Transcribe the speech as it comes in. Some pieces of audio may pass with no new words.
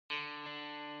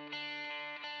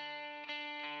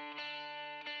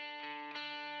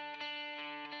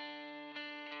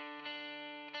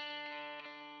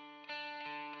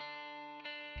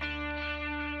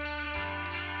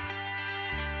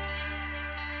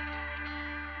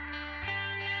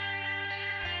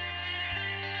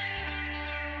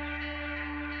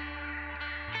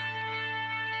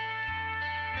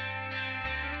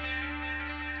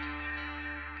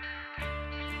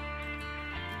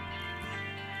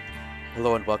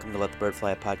Hello and welcome to Let the Bird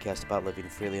Fly, a podcast about living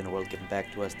freely in the world given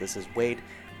back to us. This is Wade,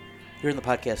 here in the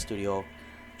podcast studio,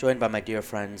 joined by my dear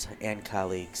friends and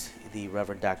colleagues, the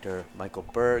Reverend Dr. Michael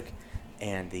Berg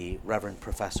and the Reverend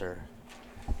Professor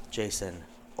Jason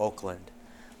Oakland.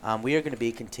 We are going to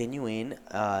be continuing,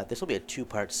 this will be a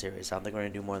two-part series. I don't think we're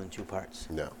going to do more than two parts.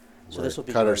 No. So this will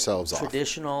be cut your ourselves off.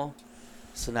 traditional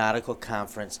synodical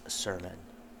conference sermon.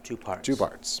 Two parts. Two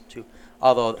parts.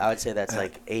 Although I would say that's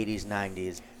like 80s,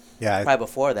 90s. Yeah, Probably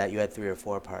before that, you had 3 or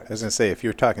 4 parts. I was going to say, if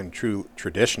you're talking true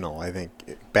traditional, I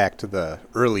think back to the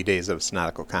early days of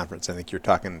Synodical Conference, I think you're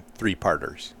talking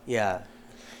 3-parters. Yeah.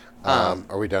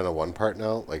 Are we down to one part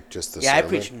now? Like just the Yeah, sermon? I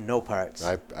preach no parts.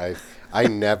 I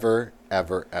never,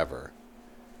 ever,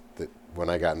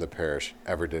 when I got in the parish,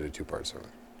 ever did a 2-part sermon.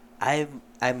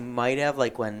 I might have,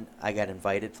 like, when I got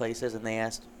invited places and they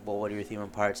asked, well, what are your theme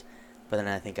and parts? But then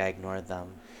I think I ignored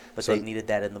them. But So- they needed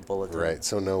that in the bulletin. Right.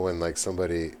 So no, when like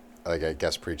somebody, like I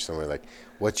guest preach somewhere, like,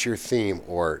 what's your theme?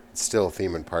 Or still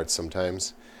theme and parts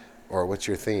sometimes. Or what's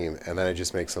your theme? And then I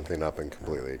just make something up and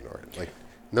completely ignore it. Like,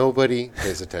 nobody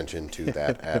pays attention to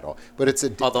that at all. But it's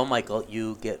a... Although, Michael,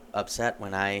 you get upset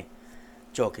when I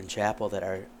joke in chapel that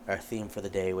our theme for the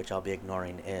day, which I'll be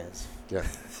ignoring, is. Yeah.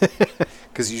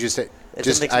 Because you just...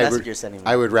 It's a mixed message you're sending me.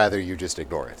 I would rather you just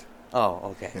ignore it.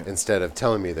 Oh, okay. Instead of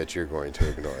telling me that you're going to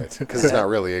ignore it, because it's not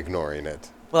really ignoring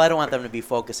it. Well, I don't want them to be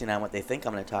focusing on what they think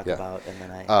I'm going to talk Yeah. about, and then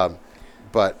I...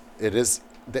 But it is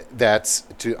that's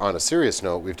on a serious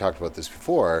note. We've talked about this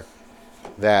before.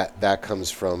 That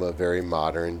comes from a very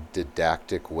modern,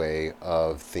 didactic way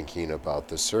of thinking about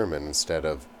the sermon. Instead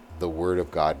of the Word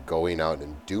of God going out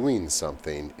and doing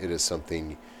something, it is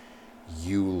something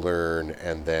you learn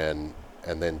and then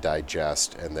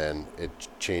digest, and then it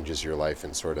changes your life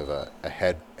in sort of a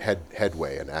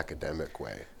headway, an academic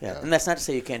way. Yeah, and that's not to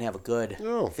say you can't have a good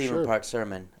No, theme sure. and part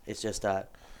sermon. It's just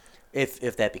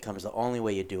if that becomes the only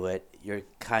way you do it, you're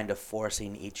kind of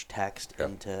forcing each text Yeah.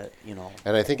 into,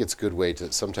 And I think it's a good way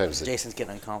to sometimes. Jason's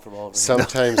getting uncomfortable over here.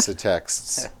 Sometimes the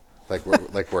texts, like we're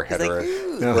He's like,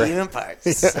 ooh, we're- theme and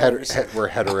parts. we're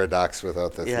heterodox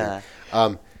without the Yeah.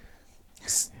 theme.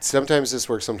 Sometimes this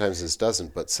works, sometimes this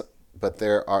doesn't. But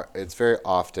it's very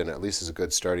often, at least, is a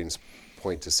good starting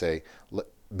point to say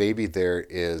maybe there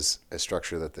is a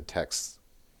structure that the text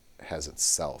has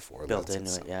itself or Built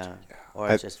lends into it, itself yeah. to. Or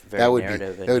it's just very That would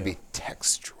narrative. be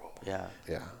textual. Yeah.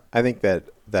 Yeah. I think that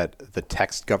the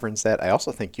text governs that. I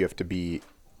also think you have to be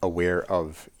aware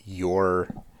of your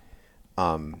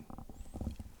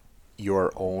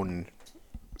own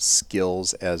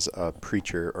skills as a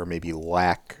preacher, or maybe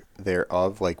lack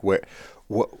thereof. Like what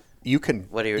you can.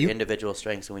 What are your individual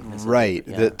strengths and weaknesses? Right.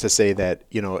 Yeah. To say that,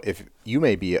 if you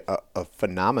may be a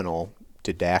phenomenal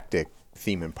didactic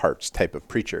theme and parts type of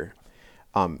preacher,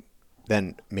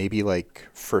 then maybe like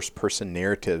first person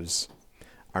narratives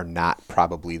are not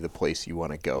probably the place you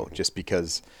want to go, just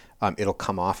because it'll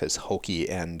come off as hokey.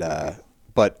 And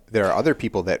but there are other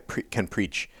people that can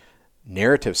preach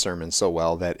narrative sermons so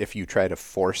well that if you try to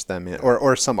force them in,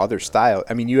 or some other style,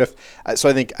 I mean, you have. So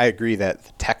I think I agree that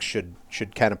the text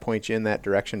should kind of point you in that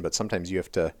direction, but sometimes you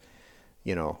have to,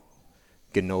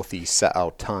 Genothi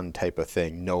Sa'autan type of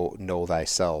thing. Know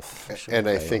thyself. And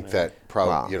I think that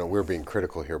probably, Wow. we're being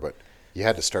critical here, but you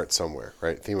had to start somewhere,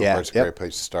 right? Theme and Yeah, parts is a yep. great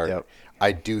place to start. Yep.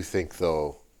 I do think,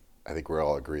 though, I think we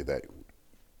all agree that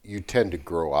you tend to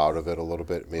grow out of it a little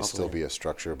bit. It may still be a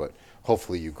structure, but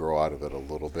hopefully you grow out of it a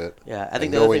little bit. Yeah, I think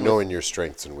and the other thing knowing your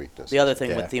strengths and weaknesses. The other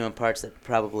thing Yeah. with theme and parts that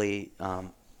probably,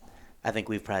 I think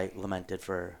we've probably lamented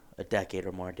for a decade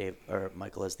or more, Dave or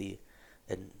Michael, is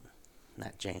and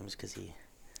not James, because he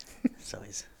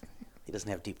doesn't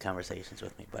have deep conversations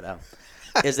with me, but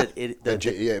is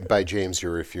it By James,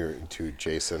 you're referring to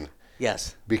Jason.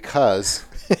 yes, Because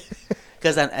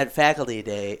because at faculty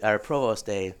day or provost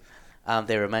day,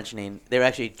 they were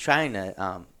actually trying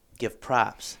to give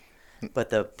props, but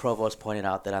the provost pointed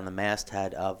out that on the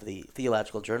masthead of the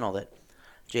Theological Journal that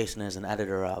Jason is an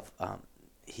editor of,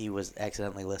 he was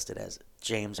accidentally listed as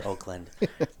James Oakland,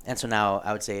 and so now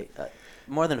I would say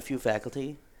more than a few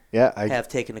faculty Yeah, have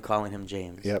taken to calling him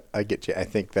James. Yep, I get you. I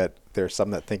think that there's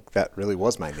some that think that really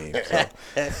was my name. So.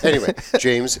 anyway,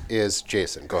 James is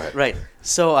Jason. Go ahead. Right.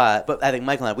 So, but I think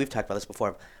Michael and I, we've talked about this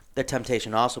before. The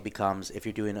temptation also becomes if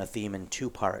you're doing a theme in 2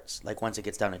 parts, like once it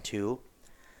gets down to 2,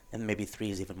 and maybe 3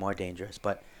 is even more dangerous,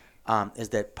 but is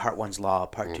that part 1's law,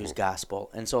 part 2's gospel.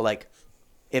 And so, like,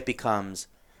 it becomes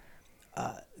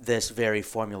this very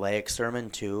formulaic sermon,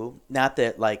 too. Not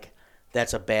that, like,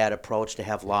 that's a bad approach to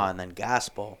have law and then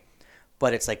gospel,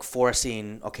 but it's like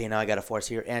forcing, okay, now I got to force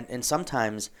here. And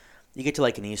sometimes you get to,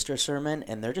 like, an Easter sermon,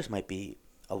 and there just might be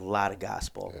a lot of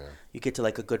gospel. Yeah. You get to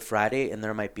like a Good Friday, and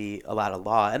there might be a lot of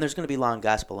law, and there's going to be law and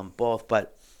gospel in both.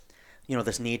 But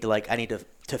this need to I need to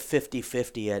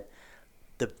 50-50 it.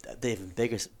 The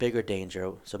even bigger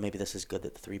danger. So maybe this is good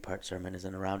that the 3-part sermon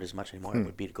isn't around as much anymore. It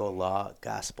would be to go law,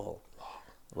 gospel,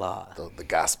 law. The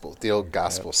gospel, the old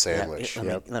gospel sandwich.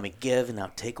 Let me give and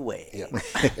now take away. Yeah.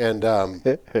 And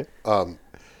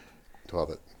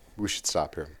well, we should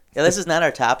stop here. Yeah, this is not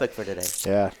our topic for today.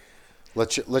 Yeah.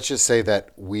 Let's just say that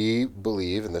we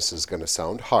believe, and this is going to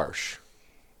sound harsh,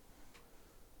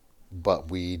 but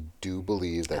we do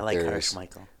believe that I like there's harsh,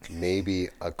 Michael. maybe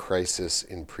a crisis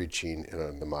in preaching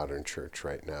in the modern church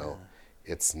right now.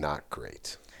 It's not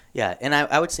great. Yeah, and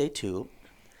I would say too,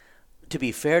 to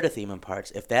be fair to Theme and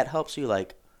Parts, if that helps you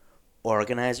like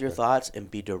organize your thoughts and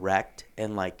be direct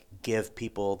and like give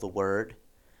people the word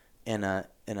in an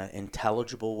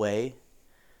intelligible way,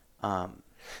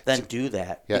 then do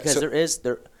that. Yeah, Because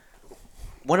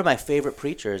one of my favorite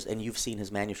preachers, and you've seen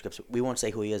his manuscripts. We won't say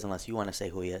who he is unless you want to say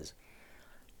who he is.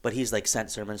 But he's like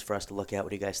sent sermons for us to look at. What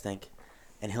do you guys think?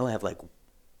 And he'll have like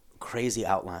crazy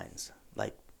outlines,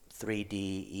 like 3D,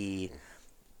 E.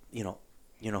 You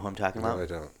know who I'm talking about? No, I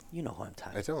don't. You know who I'm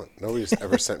talking I about. don't. Nobody's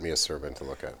ever sent me a sermon to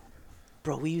look at.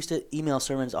 Bro, we used to email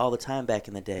sermons all the time back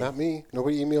in the day. Not me.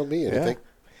 Nobody emailed me anything.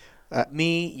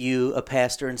 Me, you, a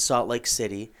pastor in Salt Lake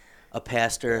City, a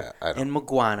pastor in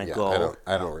McGuanago.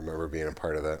 I don't remember being a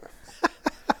part of that.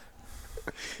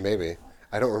 Maybe.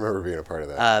 I don't remember being a part of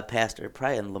that. Pastor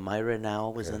probably in Lamira now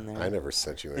was in there. I never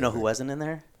sent you anything. You know who wasn't in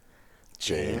there?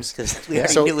 James. Because we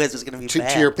already knew his was going to be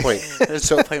bad. To your point, There's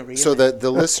so no point reading so it.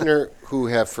 the listener who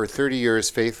have for 30 years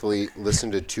faithfully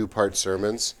listened to 2-part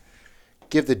sermons,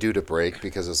 give the dude a break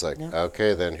because it's like,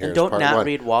 okay, then here's And don't part not one.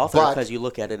 read Walther But- because you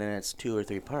look at it and it's 2 or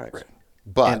 3 parts. Right.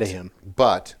 But, And a hymn.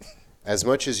 But as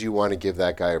much as you want to give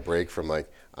that guy a break from like,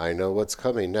 I know what's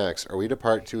coming next. Are we to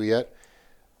part 2 yet?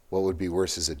 What would be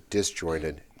worse is a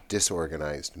disjointed,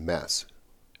 disorganized mess.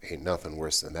 Ain't nothing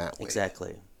worse than that. Wade.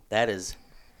 Exactly. That is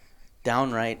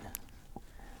downright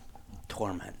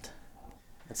torment.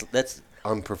 That's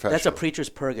Unprofessional. That's a preacher's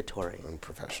purgatory.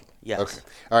 Unprofessional. Yes. Okay.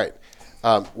 All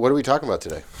right. What are we talking about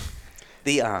today?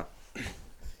 The I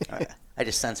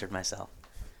just censored myself.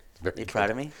 Very Are you good. proud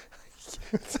of me?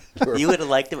 You would have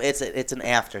liked it. It's an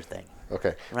after thing.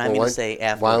 Okay. Remind me to say Why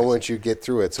afterwards. don't you get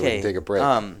through it so we can take a break?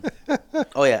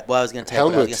 Oh yeah. Well, I was going to tell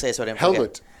you what I was going to say, so I didn't forget.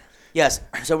 Helmet. Yes.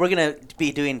 So we're going to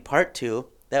be doing part 2.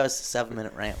 That was a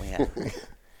 7-minute rant we had.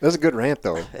 That was a good rant,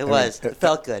 though. It was. It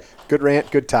felt good. Good rant,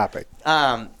 good topic.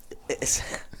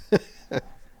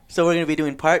 So we're going to be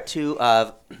doing part 2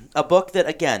 of a book that,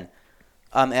 again,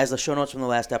 as the show notes from the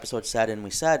last episode said, and we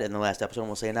said in the last episode, and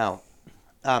we'll say now,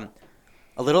 a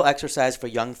little exercise for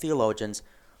young theologians.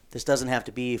 This doesn't have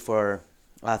to be for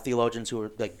theologians who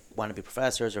are, like, want to be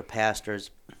professors or pastors.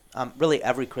 Really,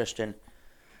 every Christian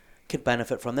could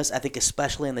benefit from this. I think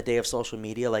especially in the day of social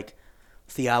media, like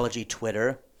theology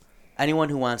Twitter. Anyone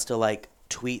who wants to, like,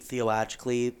 tweet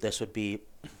theologically, this would be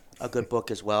a good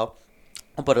book as well.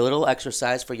 But a little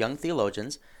exercise for young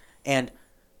theologians. And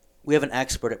we have an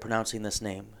expert at pronouncing this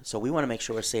name, so we want to make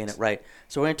sure we're saying it right.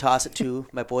 So we're going to toss it to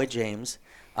my boy James.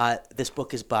 This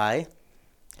book is by...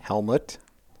 Helmut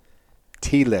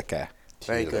Thielicke.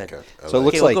 Very good. So it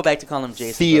looks Okay, we'll like go back to calling him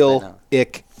Jason. right now.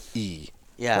 Thielicke.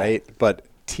 Yeah. Right? But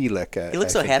Thielicke. He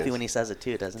looks I so think happy is- when he says it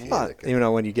too, doesn't he? Thielicke. You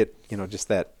know, when you get, just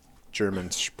that German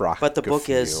Sprach. But the book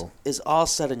is all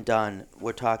said and done.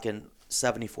 We're talking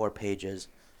 74 pages.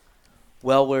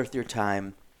 Well worth your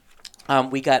time.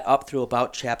 We got up through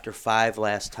about chapter 5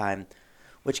 last time,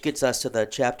 which gets us to the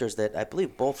chapters that I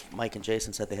believe both Mike and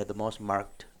Jason said they had the most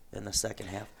marked in the second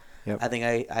half. Yep. I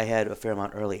think I had a fair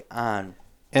amount early on.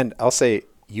 And I'll say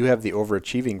you have the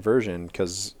overachieving version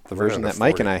because the We're version under that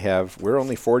Mike 40. and I have, we're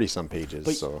only 40-some pages.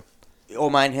 But- So, Oh,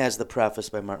 mine has the preface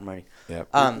by Martin Marty. Yep.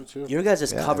 Your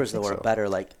guys' Yeah, I covers though think are so. better.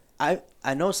 Like I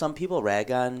know some people rag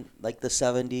on like the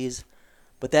 70s,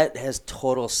 but that has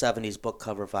total 70s book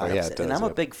cover vibes. yeah, it And does, I'm a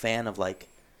yep. big fan of like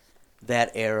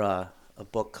that era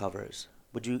of book covers.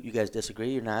 Would you guys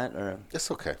disagree or not? Or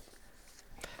It's okay.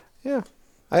 yeah,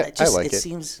 I like it. It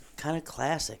seems kind of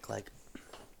classic. Like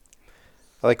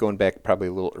I like going back probably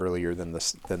a little earlier than the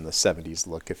 70s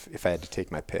look if I had to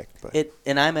take my pick. But it,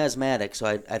 and I'm asthmatic,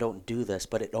 so I don't do this,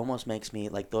 but it almost makes me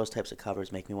like those types of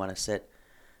covers make me want to sit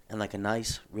in like a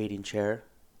nice reading chair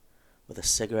with a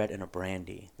cigarette and a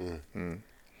brandy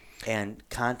and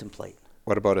contemplate.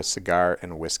 what about a cigar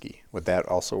and a whiskey? Would that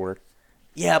also work?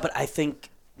 Yeah, but I think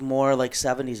more like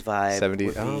 70s vibe. 70s?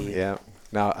 would Oh, be, yeah.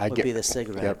 No, I would get be the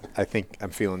cigarette. Yep, I think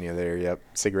I'm feeling you there. Yep,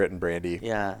 cigarette and brandy.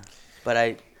 Yeah, but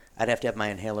I'd have to have my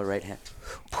inhaler right hand.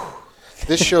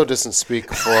 This show doesn't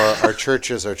speak for our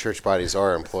churches, our church bodies,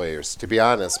 or our employers. To be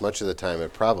honest, much of the time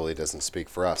it probably doesn't speak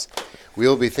for us. We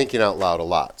will be thinking out loud a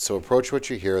lot, so approach what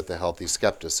you hear with a healthy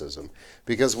skepticism,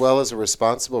 because, well, as a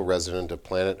responsible resident of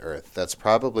planet Earth, that's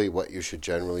probably what you should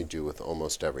generally do with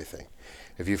almost everything.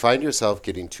 If you find yourself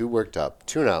getting too worked up,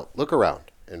 tune out, look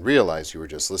around, and realize you were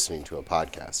just listening to a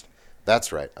podcast.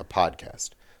 That's right, a podcast.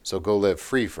 So go live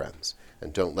free, friends,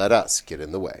 and don't let us get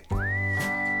in the way.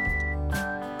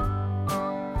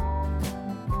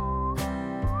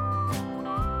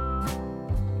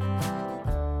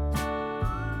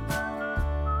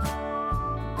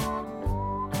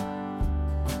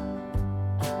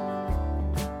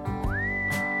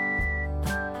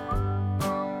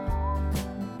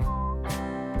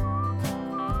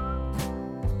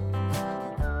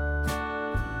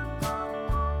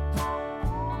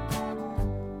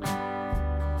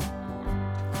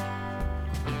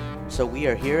 So we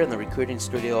are here in the recruiting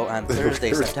studio on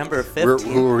Thursday, September Who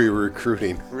 15th. are we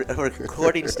recruiting?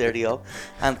 Recording studio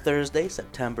on Thursday,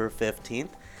 September 15th.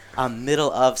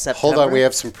 Middle of September. Hold on, we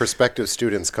have some prospective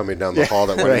students coming down the hall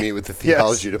that want to meet with the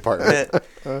theology department.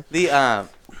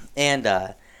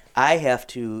 I have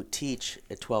to teach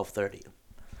at 12:30,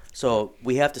 so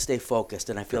we have to stay focused,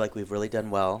 and I feel like we've really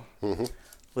done well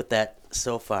with that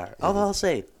so far. Although I'll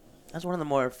say that's one of the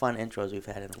more fun intros we've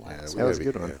had in a while. Yeah, So That was a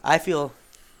good one.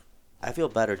 I feel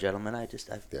better, gentlemen.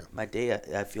 Yeah. My day,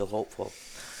 I feel hopeful.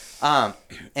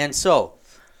 And so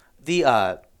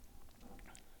I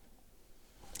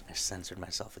censored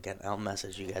myself again. I'll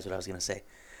message you guys what I was going to say.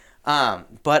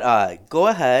 But go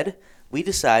ahead. We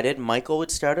decided Michael would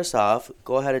start us off.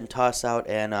 Go ahead and toss out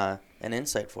an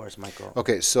insight for us, Michael.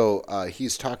 Okay, so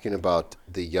he's talking about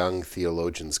the young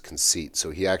theologian's conceit. So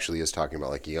he actually is talking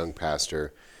about like a young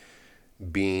pastor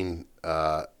being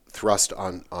thrust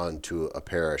onto a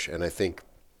parish. And I think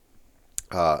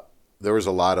there was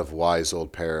a lot of wise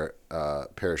old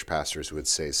parish pastors who would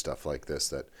say stuff like this,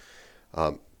 that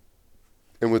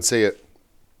and would say it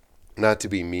not to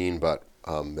be mean, but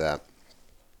that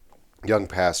young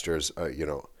pastors,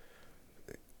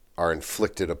 are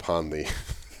inflicted upon the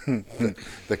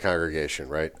the congregation,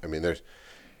 right? I mean,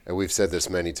 and we've said this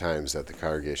many times, that the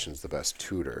congregation is the best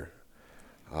tutor.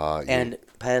 And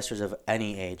pastors of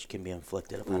any age can be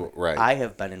inflicted upon. Right. I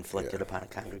have been inflicted upon a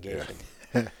congregation.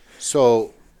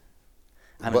 So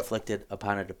I'm inflicted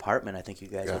upon a department. I think you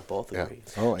guys would both yeah. agree.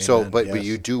 Oh, So, amen. but Yes.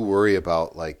 you do worry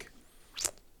about, like,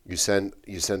 you send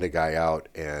a guy out,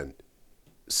 and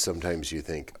sometimes you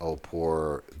think, oh,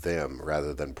 poor them,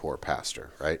 rather than poor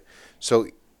pastor, right? So,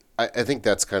 I think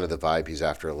that's kind of the vibe he's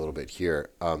after a little bit here.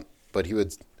 But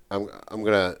I'm going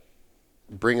to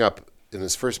bring up in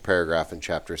his first paragraph in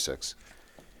chapter 6,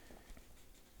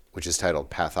 which is titled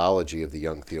 "Pathology of the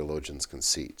Young Theologian's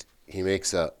Conceit." He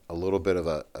makes a little bit of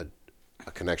a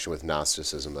connection with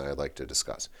Gnosticism that I'd like to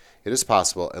discuss. It is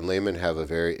possible, and laymen have a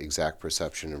very exact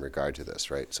perception in regard to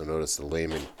this, right? So notice the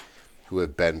laymen who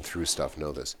have been through stuff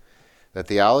know this, that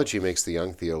theology makes the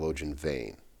young theologian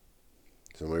vain.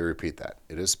 So let me repeat that.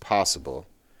 It is possible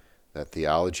that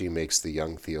theology makes the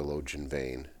young theologian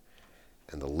vain,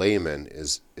 and the layman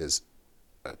is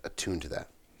attuned to that.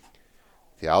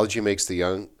 Theology makes the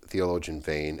young theologian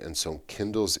vain, and so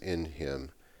kindles in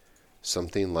him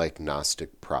something like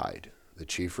Gnostic pride. The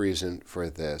chief reason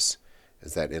for this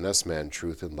is that in us men,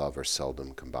 truth and love are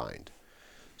seldom combined.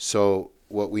 So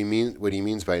what he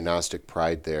means by Gnostic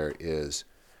pride there is,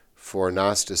 for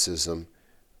Gnosticism,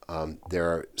 there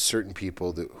are certain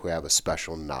people who have a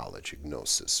special knowledge,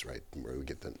 gnosis, right, where we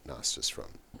get the Gnostis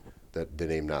from, the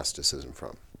name Gnosticism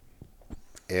from.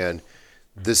 And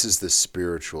this is the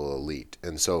spiritual elite.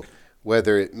 And so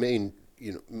whether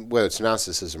it's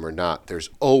Gnosticism or not, there's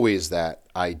always that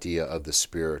idea of the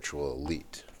spiritual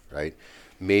elite, right?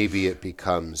 Maybe it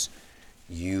becomes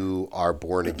you are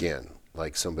born again,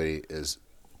 like somebody is,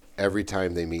 every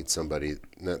time they meet somebody,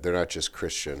 they're not just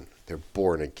Christian, they're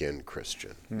born again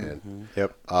Christian. And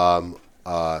Yep.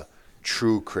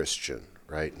 true Christian,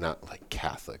 right? Not like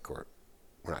Catholic, or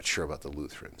we're not sure about the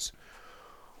Lutherans.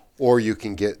 Or you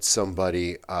can get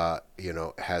somebody,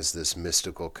 has this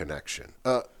mystical connection.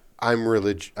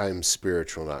 I'm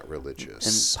spiritual, not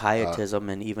religious. And pietism,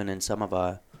 and even in some of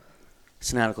a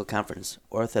synodical conference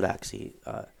orthodoxy,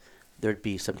 there'd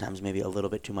be sometimes maybe a little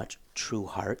bit too much true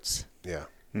hearts, Yeah.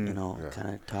 kind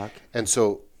of talk. And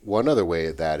so one other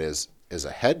way that is a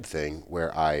head thing,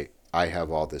 where I have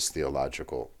all this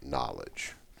theological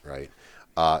knowledge, right?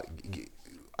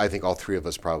 I think all three of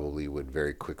us probably would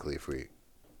very quickly, if we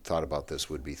thought about this,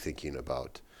 would be thinking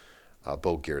about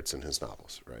Bo Geertz and his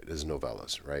novels, right? His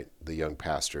novellas, right? The young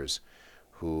pastors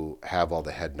who have all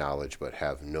the head knowledge but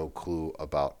have no clue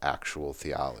about actual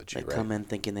theology. They right? come in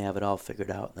thinking they have it all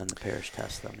figured out, and then the parish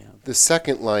tests them. Yeah. The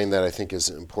second line that I think is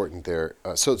important there,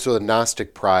 so the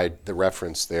Gnostic pride, the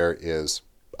reference there is,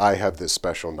 I have this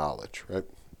special knowledge, right?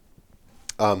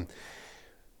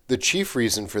 The chief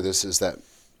reason for this is that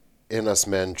in us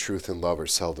men, truth and love are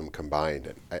seldom combined.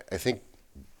 And I think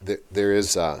there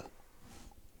is,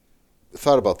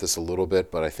 thought about this a little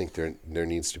bit, but I think there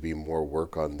needs to be more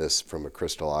work on this from a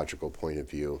Christological point of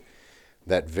view,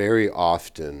 that very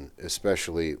often,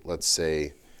 especially, let's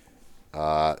say,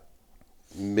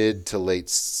 mid to late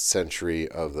century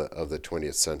of the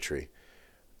 20th century,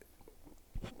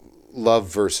 love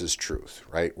versus truth,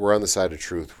 right? We're on the side of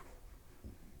truth.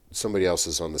 Somebody else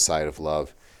is on the side of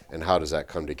love. And how does that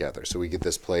come together? So we get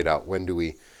this played out. When do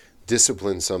we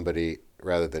discipline somebody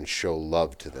rather than show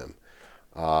love to them?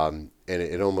 And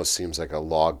it almost seems like a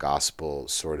law gospel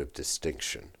sort of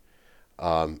distinction.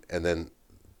 And then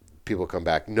people come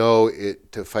back, no,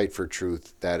 to fight for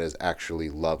truth, that is actually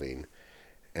loving.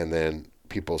 And then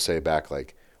people say back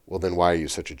like, well, then why are you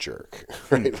such a jerk?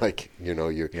 Right? Like,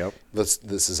 Yep.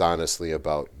 This is honestly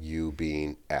about you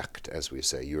being echt, as we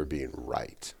say. You're being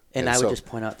right. And I would so just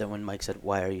point out that when Mike said,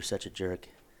 "Why are you such a jerk?"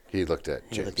 he looked at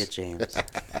He James. looked at James.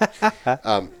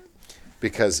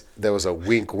 Because there was a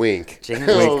wink, wink. James-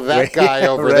 Oh, Wink, that wink. guy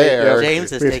over Right, there.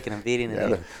 James is taking a beating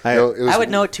today. No, it was- I would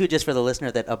note too, just for the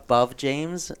listener, that above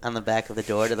James, on the back of the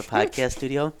door to the podcast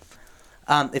studio,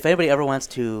 if anybody ever wants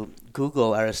to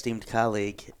Google our esteemed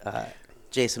colleague,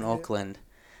 Jason Oakland,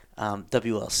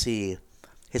 WLC,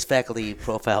 his faculty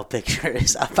profile picture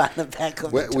is up on the back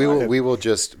of the door.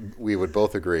 we would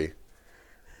both agree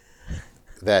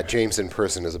that James in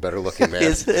person is a better looking man.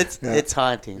 It's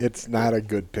haunting. It's not a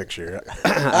good picture.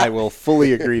 I will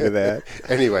fully agree to that.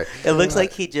 Anyway, It looks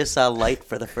like he just saw light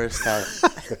for the first time.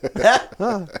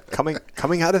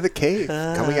 Coming out of the cave.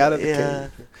 Coming out of the yeah.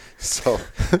 cave. so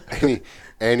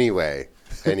anyway,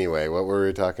 what were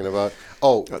we talking about?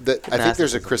 Oh, I think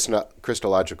there's a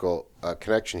Christological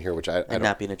connection here, which I And don't.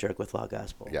 not being a jerk with law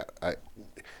gospel. Yeah,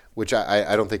 which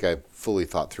I don't think I've fully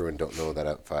thought through and don't know that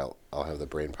if I'll have the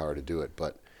brain power to do it.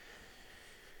 But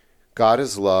God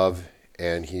is love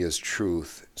and He is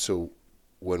truth. So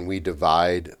when we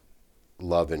divide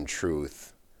love and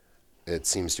truth, it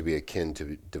seems to be akin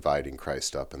to dividing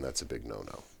Christ up, and that's a big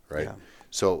no-no, right? Yeah.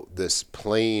 So this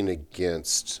playing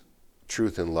against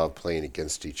truth and love, playing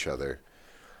against each other,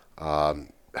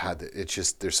 it's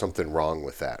just, there's something wrong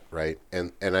with that, right?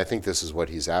 And I think this is what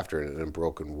He's after. In a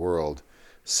broken world,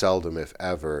 seldom, if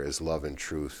ever, is love and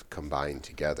truth combined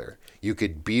together. You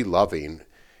could be loving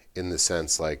in the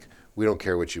sense like, we don't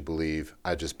care what you believe,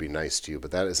 I'd just be nice to you,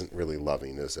 but that isn't really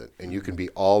loving, is it? And you can be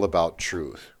all about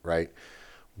truth, right?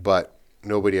 But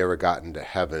nobody ever got into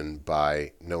heaven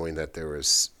by knowing that there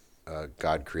was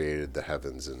God created the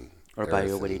heavens and Or by earth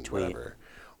your witty and tweet. whatever.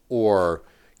 Or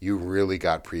you really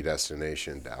got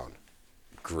predestination down.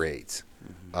 Great.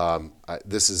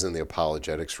 This is in the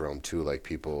apologetics realm too, like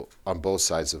people on both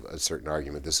sides of a certain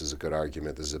argument. This is a good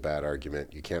argument. This is a bad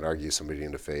argument. You can't argue somebody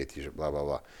into faith. You should blah, blah,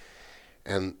 blah.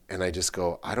 And I just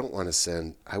go,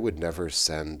 I would never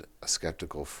send a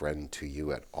skeptical friend to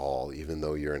you at all, even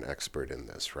though you're an expert in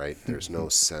this, right? There's no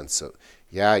sense of,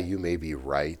 yeah, you may be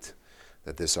right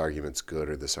that this argument's good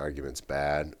or this argument's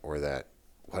bad or that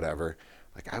whatever.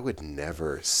 Like, I would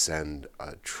never send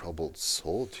a troubled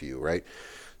soul to you, right?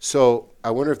 So I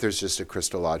wonder if there's just a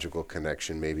Christological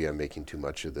connection. Maybe I'm making too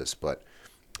much of this, but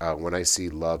when I see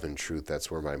love and truth, that's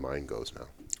where my mind goes now.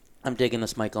 I'm digging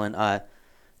this, Michael, and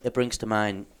it brings to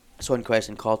mind, so in Christ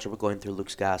and Culture, we're going through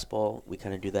Luke's Gospel. We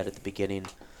kind of do that at the beginning.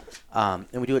 And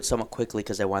we do it somewhat quickly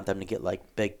because I want them to get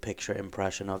like big picture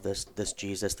impression of this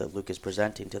Jesus that Luke is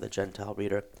presenting to the Gentile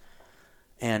reader.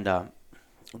 And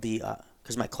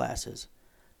because my class is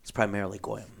primarily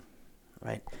Goyim,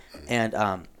 right?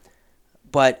 And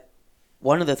but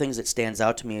one of the things that stands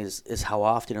out to me is how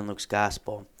often in Luke's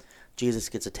Gospel Jesus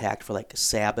gets attacked for like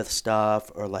Sabbath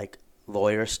stuff or like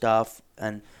lawyer stuff.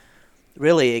 And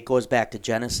really it goes back to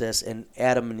Genesis, and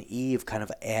Adam and Eve kind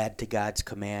of add to God's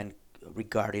command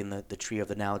regarding the tree of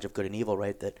the knowledge of good and evil,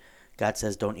 right? That God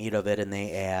says don't eat of it, and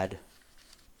they add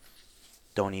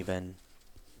don't even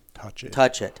touch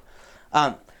it.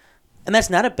 And that's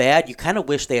not a bad. You kind of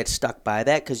wish they had stuck by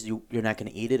that because you're not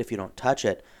going to eat it if you don't touch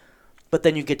it. But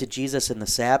then you get to Jesus and the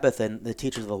Sabbath, and the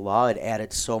teachers of the law had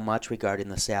added so much regarding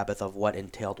the Sabbath of what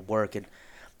entailed work, and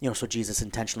so Jesus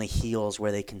intentionally heals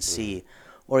where they can see,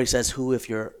 or he says, "Who, if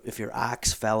your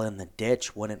ox fell in the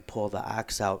ditch, wouldn't pull the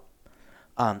ox out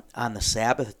on the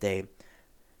Sabbath day?"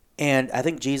 And I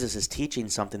think Jesus is teaching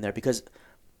something there because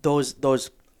those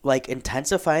like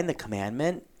intensifying the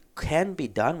commandment can be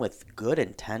done with good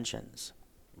intentions,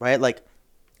 right? Like,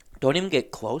 don't even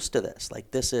get close to this.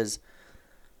 Like, this is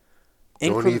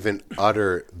Don't even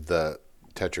utter the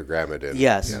tetragrammaton.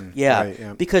 Yes, yeah. Right,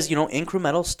 yeah. Because,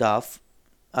 incremental stuff,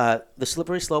 the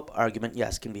slippery slope argument,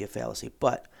 yes, can be a fallacy,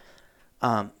 but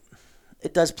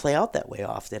it does play out that way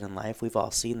often in life. We've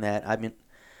all seen that. I mean,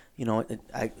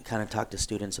 I kind of talk to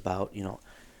students about,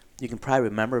 you can probably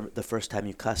remember the first time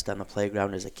you cussed on the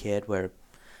playground as a kid, where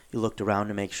you looked around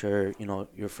to make sure,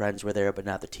 your friends were there but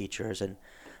not the teachers. And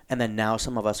then now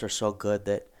some of us are so good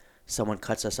that someone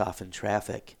cuts us off in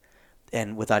traffic,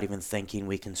 and without even thinking,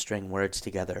 we can string words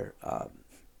together,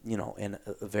 in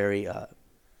a very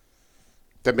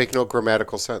That make no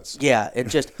grammatical sense. in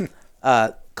just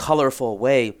colorful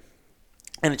way,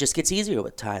 and it just gets easier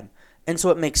with time. And so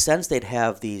it makes sense they'd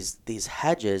have these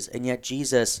hedges, and yet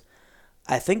Jesus,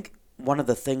 I think one of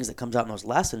the things that comes out in those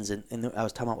lessons, and I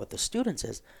was talking about with the students,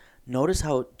 is notice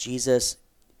how Jesus,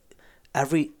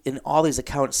 in all these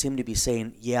accounts, seem to be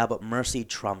saying, yeah, but mercy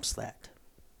trumps that.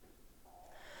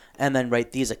 And then,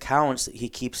 right, these accounts, he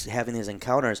keeps having these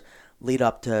encounters lead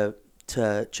up to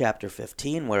chapter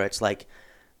 15, where it's like,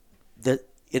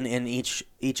 in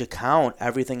each account,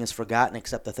 everything is forgotten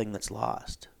except the thing that's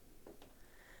lost.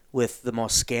 With the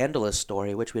most scandalous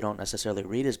story, which we don't necessarily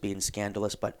read as being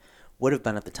scandalous, but would have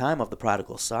been at the time, of the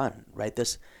prodigal son, right?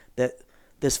 This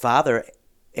father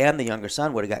and the younger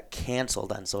son would have got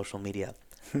canceled on social media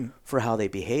for how they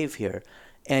behave here.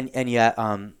 And yet,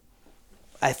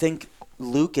 I think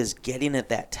Luke is getting at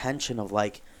that tension of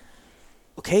like,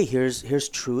 okay, here's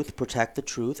truth, protect the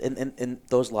truth, and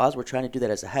those laws, we're trying to do that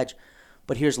as a hedge,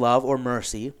 but here's love or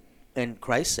mercy, and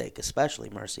Christ's sake, especially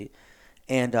mercy,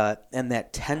 and that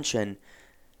tension,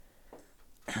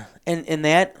 and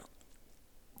that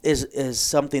is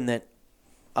something that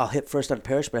I'll hit first on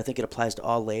parish, but I think it applies to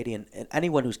all laity and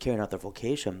anyone who's carrying out their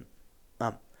vocation.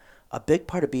 A big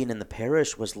part of being in the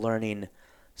parish was learning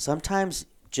sometimes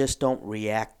just don't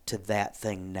react to that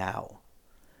thing now,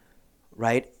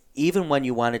 right? Even when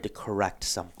you wanted to correct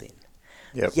something.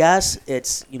 Yep. Yes,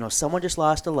 it's, someone just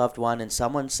lost a loved one and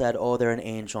someone said, oh, they're an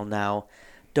angel now.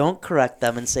 Don't correct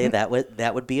them and say that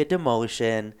would be a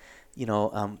demotion.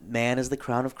 Man is the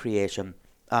crown of creation.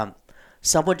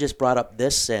 Someone just brought up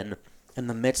this sin in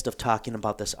the midst of talking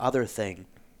about this other thing.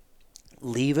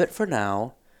 Leave it for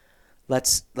now.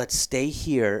 Let's stay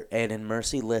here and in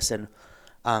mercy listen,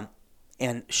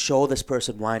 and show this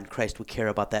person why in Christ we care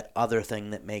about that other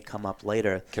thing that may come up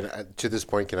later. To this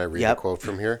point, can I read Yep. a quote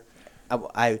from here?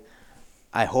 I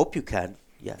hope you can.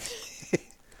 Yes.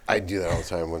 I do that all the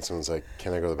time when someone's like,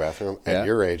 "Can I go to the bathroom?" Yeah. At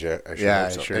your age, I sure Yeah,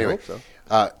 hope so. I sure Anyway, hope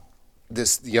so.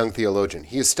 This young theologian,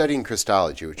 he is studying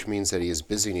Christology, which means that he is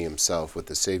busying himself with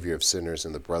the Savior of sinners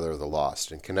and the brother of the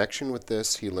lost. In connection with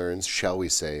this, he learns, shall we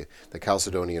say, the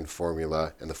Chalcedonian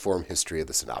formula and the form history of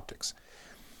the Synoptics.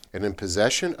 And in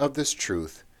possession of this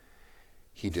truth,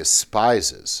 he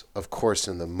despises, of course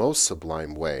in the most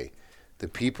sublime way, the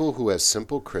people who as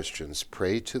simple Christians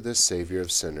pray to this Savior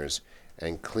of sinners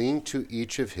and cling to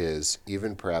each of his,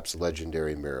 even perhaps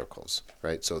legendary miracles,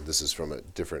 right? So this is from a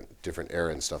different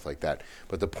era and stuff like that.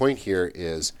 But the point here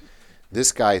is,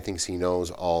 this guy thinks he knows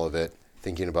all of it,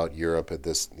 thinking about Europe at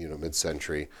this,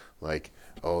 mid-century, like,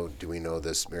 oh, do we know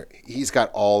this? He's got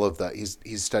all of that.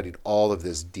 He's studied all of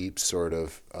this deep sort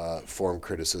of form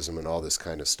criticism and all this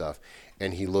kind of stuff,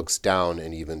 and he looks down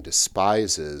and even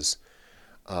despises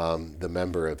the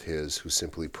member of his who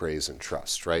simply prays and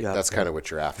trusts, right? Yep. That's kind of what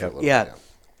you're after a little Yeah.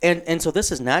 bit. And so this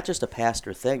is not just a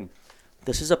pastor thing.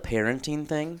 This is a parenting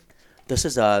thing. This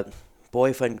is a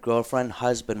boyfriend, girlfriend,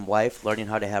 husband, wife, learning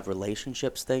how to have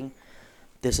relationships thing.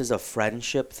 This is a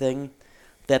friendship thing.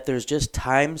 That there's just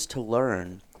times to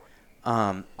learn.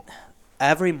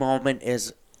 Every moment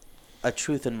is a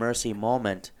truth and mercy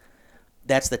moment.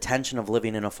 That's the tension of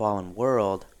living in a fallen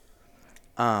world.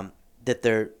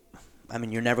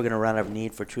 You're never going to run out of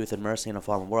need for truth and mercy in a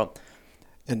fallen world.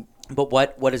 But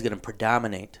what is going to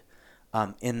predominate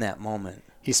in that moment?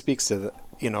 He speaks to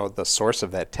the source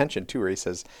of that tension too, where he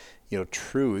says,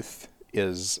 truth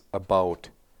is about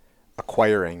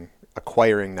acquiring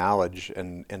knowledge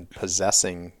and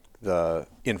possessing the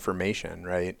information,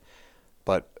 right?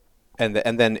 But and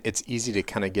then it's easy to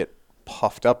kind of get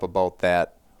puffed up about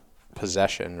that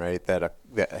possession, right? That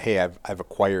hey, I've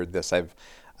acquired this,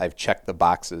 I've checked the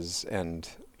boxes, and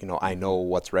I know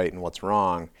what's right and what's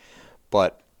wrong.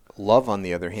 But love, on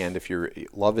the other hand,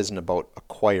 love isn't about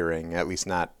acquiring, at least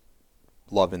not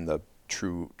love in the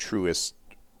truest,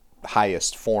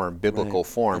 highest form, biblical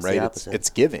form, It's right? the opposite. It's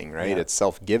giving, right? Yeah. It's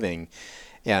self-giving,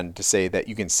 and to say that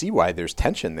you can see why there's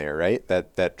tension there, right?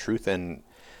 That truth and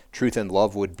truth and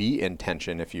love would be in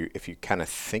tension if you kind of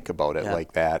think about it Yeah.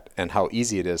 like that, and how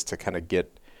easy it is to kind of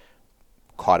get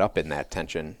caught up in that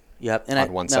tension Yep. And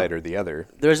on one now, side or the other.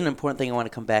 there is an important thing I want to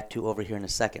come back to over here in a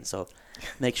second, so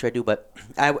make sure I do. But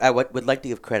I would like to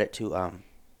give credit to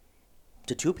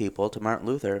two people, to Martin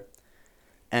Luther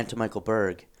and to Michael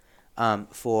Berg,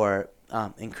 for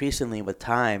increasingly with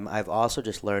time, I've also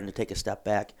just learned to take a step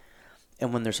back.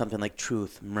 And when there's something like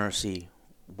truth, mercy,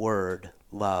 word,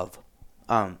 love,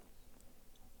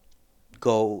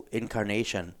 go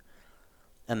incarnation,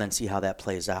 and then see how that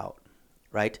plays out,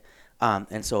 right?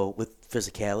 And so with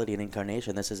physicality and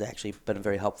incarnation, this has actually been a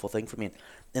very helpful thing for me.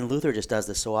 And Luther just does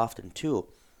this so often too.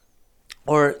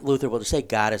 Or Luther will just say,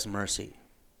 God is mercy.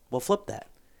 We'll flip that,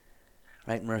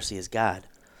 right? Mercy is God.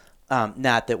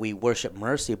 Not that we worship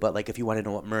mercy, but like if you want to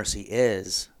know what mercy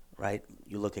is, right?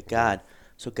 You look at God.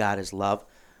 So God is love.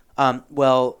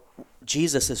 Well,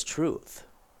 Jesus is truth.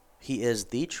 He is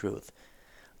the truth.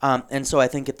 And so I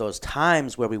think at those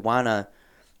times where we want to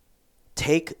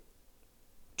take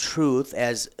truth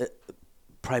as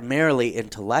primarily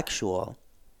intellectual,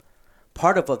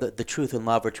 part of the truth and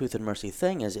love or truth and mercy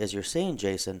thing is, as you're saying,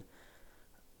 Jason,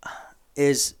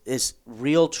 is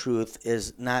real truth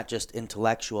is not just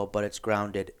intellectual, but it's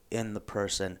grounded in the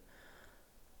person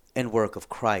and work of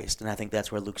Christ. And I think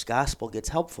that's where Luke's gospel gets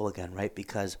helpful again, right?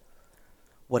 Because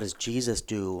what does Jesus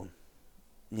do,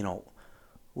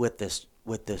 with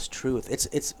this truth?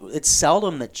 It's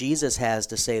seldom that Jesus has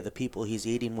to say the people he's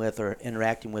eating with or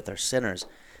interacting with are sinners.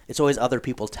 It's always other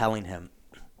people telling him.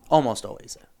 Almost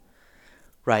always.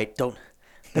 Right?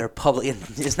 They're public.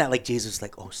 It's not like Jesus is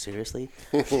like, oh, seriously?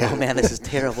 Oh, man, this is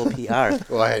terrible PR.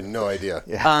 Well, I had no idea.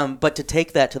 Yeah. But to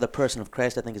take that to the person of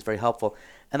Christ, I think is very helpful.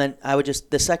 And then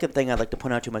the second thing I'd like to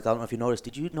point out to you, Mike, I don't know if you noticed,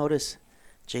 did you notice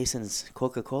Jason's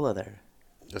Coca-Cola there?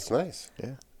 That's nice.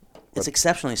 Yeah. It's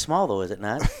exceptionally small, though, is it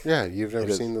not? Yeah, you've never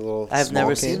is. seen the little. I've small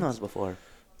never cans? seen those before.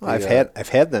 Well, Yeah. I've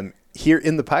had them here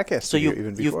in the podcast So studio even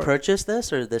you've before. purchased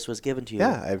this, or this was given to you?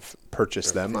 Yeah, I've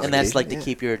purchased them. on And that's occasion, like to yeah.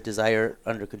 keep your desire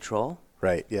under control?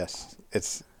 Right. Yes.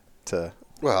 It's to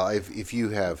Well, if you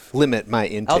have, limit my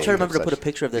intake. I'll try to of remember to put a such-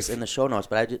 picture of this in the show notes,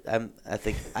 but I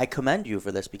think I commend you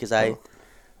for this because I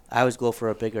always go for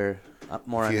a bigger,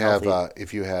 more if you unhealthy. have,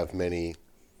 if you have many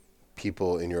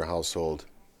people in your household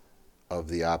of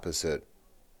the opposite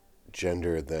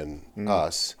gender than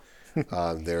us,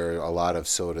 there are a lot of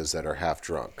sodas that are half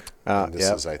drunk. And this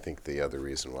Yep. is, I think, the other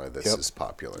reason why this Yep. is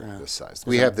popular. This size.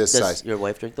 We have this Does size. your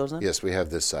wife drink those then? Yes, we have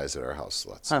this size at our house.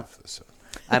 Lots Huh. of this.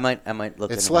 I might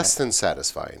look It's into less that. than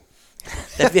satisfying.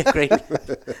 That'd be a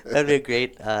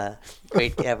great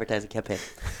great advertising campaign.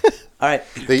 All right.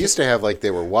 They used to have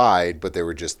they were wide, but they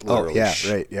were just Oh literally yeah.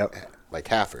 Right. Yep. like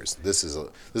halfers. This is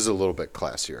a little bit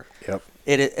classier. Yep.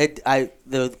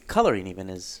 The coloring even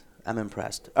is. I'm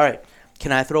impressed. All right.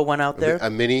 Can I throw one out there? A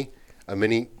mini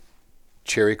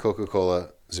cherry Coca-Cola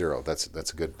Zero. That's a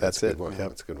good. That's a good it. one. Yep.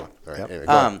 That's a good one. All right. Yep. Anyway,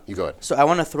 go ahead. You go ahead. So I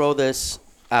want to throw this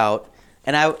out,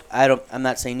 and I'm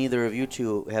not saying neither of you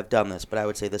two have done this, but I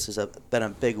would say this has been a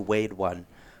big Wade one,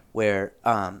 where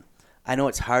I know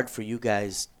it's hard for you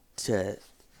guys to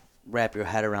wrap your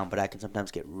head around, but I can sometimes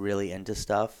get really into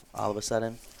stuff all of a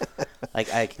sudden.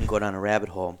 Like I can go down a rabbit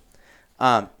hole,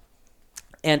 and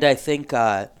I think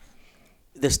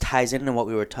this ties into what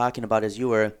we were talking about as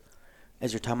you're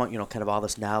talking about kind of all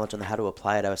this knowledge and how to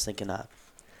apply it. I was thinking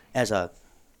as a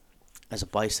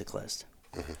bicyclist.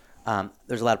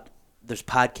 There's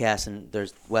podcasts and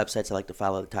there's websites I like to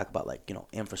follow that talk about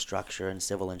infrastructure and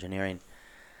civil engineering,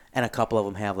 and a couple of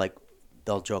them have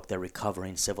they'll joke they're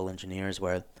recovering civil engineers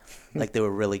where they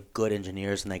were really good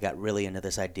engineers and they got really into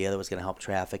this idea that was going to help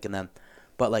traffic and them,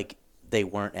 but they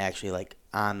weren't actually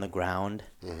on the ground,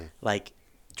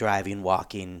 driving,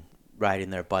 walking, riding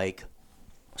their bike,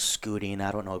 scooting,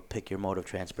 I don't know, pick your mode of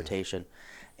transportation,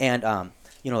 and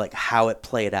how it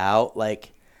played out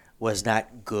was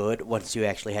not good once you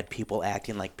actually had people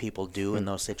acting like people do in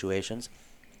those situations.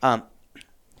 And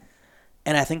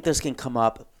I think this can come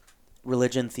up,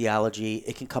 religion, theology,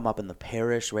 it can come up in the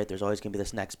parish, right? There's always going to be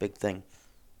this next big thing.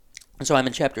 And so I'm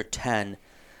in chapter 10.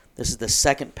 This is the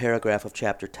second paragraph of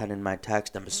chapter 10 in my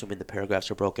text. I'm assuming the paragraphs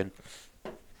are broken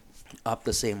up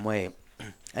the same way.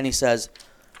 And he says,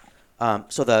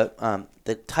 so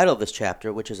the title of this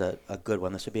chapter, which is a good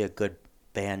one, this would be a good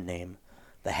band name,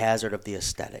 The Hazard of the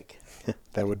Aesthetic.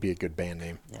 That would be a good band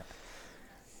name. Yeah.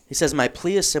 He says, my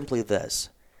plea is simply this.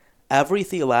 Every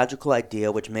theological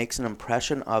idea which makes an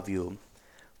impression of you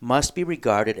must be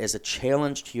regarded as a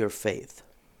challenge to your faith.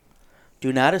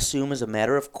 Do not assume as a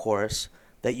matter of course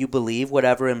that you believe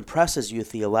whatever impresses you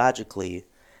theologically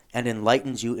and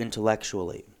enlightens you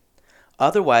intellectually.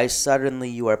 Otherwise, suddenly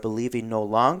you are believing no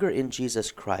longer in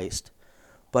Jesus Christ,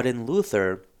 but in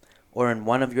Luther or in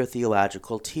one of your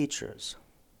theological teachers.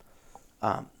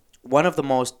 One of the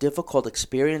most difficult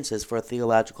experiences for a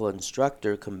theological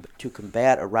instructor to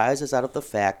combat arises out of the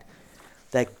fact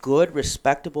that good,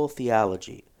 respectable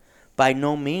theology, by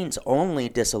no means only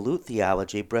dissolute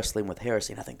theology bristling with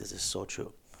heresy, and I think this is so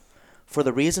true, for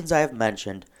the reasons I have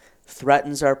mentioned,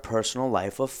 threatens our personal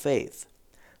life of faith.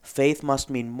 Faith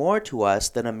must mean more to us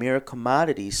than a mere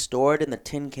commodity stored in the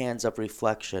tin cans of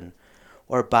reflection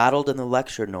or bottled in the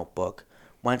lecture notebook,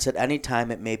 whence at any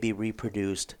time it may be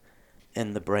reproduced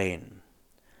in the brain.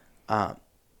 And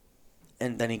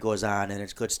then he goes on, and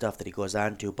it's good stuff that he goes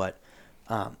on to, but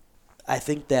I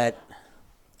think that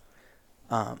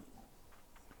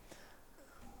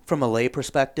from a lay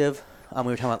perspective, we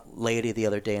were talking about laity the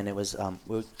other day, and it was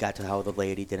we got to how the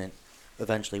laity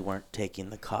eventually weren't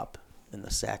taking the cup in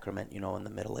the sacrament, in the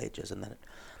Middle Ages, and then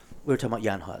we were talking about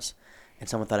Jan Hus, and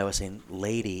someone thought I was saying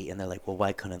lady, and they're like, well,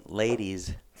 why couldn't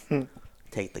ladies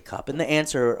take the cup? And the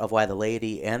answer of why the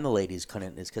lady and the ladies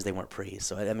couldn't is because they weren't priests.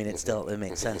 So I mean, it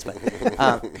makes sense,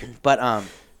 but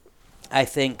I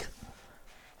think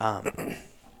I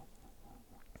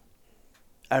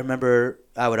remember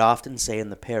I would often say in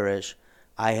the parish,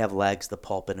 I have legs, the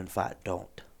pulpit and fat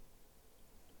don't.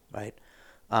 Right?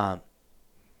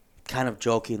 Kind of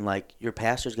joking, like, your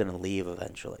pastor's going to leave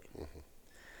eventually.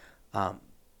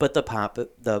 But the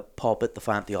pulpit, the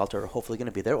font, the altar are hopefully going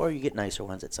to be there, or you get nicer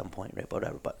ones at some point, right?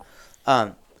 Whatever. But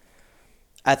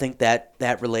I think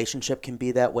that relationship can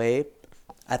be that way.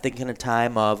 I think in a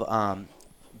time of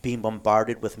being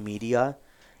bombarded with media,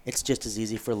 it's just as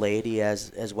easy for laity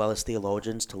as well as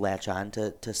theologians to latch on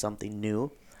to something new.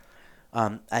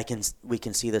 We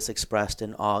can see this expressed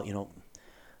in all,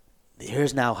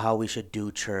 here's now how we should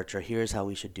do church, or here's how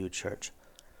we should do church.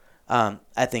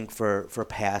 I think for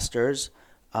pastors,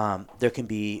 there can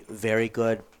be very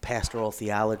good pastoral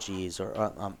theologies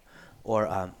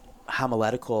or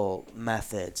homiletical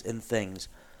methods and things.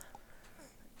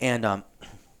 And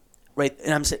right,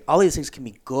 and I'm saying all these things can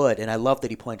be good, and I love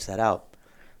that he points that out.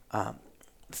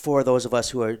 For those of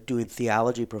us who are doing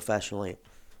theology professionally,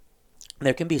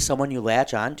 there can be someone you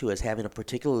latch onto as having a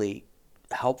particularly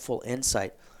helpful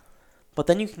insight, but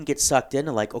then you can get sucked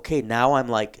into like, okay, now I'm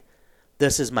like,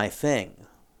 this is my thing.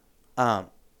 And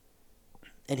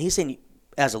he's saying,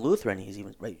 as a Lutheran, he's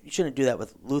even right. You shouldn't do that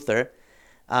with Luther.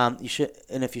 And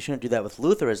if you shouldn't do that with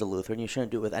Luther as a Lutheran, you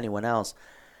shouldn't do it with anyone else.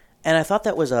 And I thought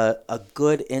that was a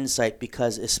good insight,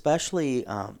 because especially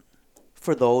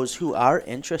for those who are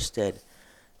interested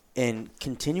in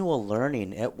continual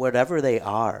learning at whatever they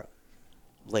are,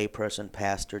 layperson,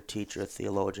 pastor, teacher,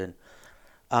 theologian,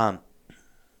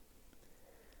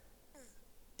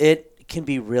 it can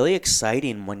be really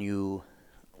exciting when you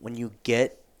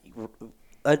get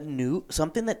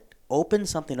something that opens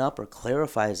something up or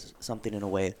clarifies something in a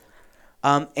way.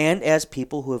 And as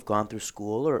people who have gone through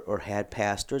school or had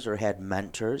pastors or had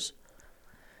mentors,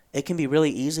 it can be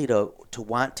really easy to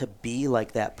want to be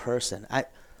like that person. I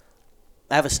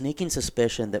have a sneaking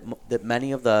suspicion that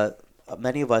many of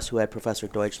us who had Professor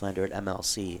Deutschlander at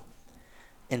MLC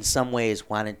in some ways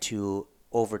wanted to,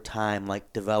 over time,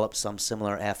 like, develop some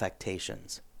similar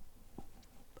affectations.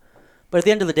 But at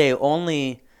the end of the day,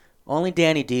 only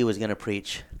Danny D was going to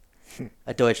preach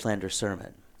a Deutschlander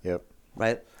sermon. Yep.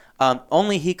 Right?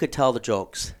 Only he could tell the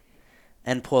jokes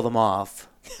and pull them off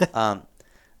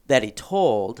that he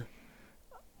told.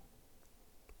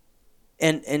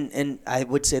 And I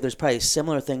would say there's probably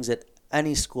similar things at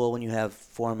any school when you have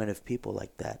formative people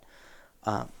like that.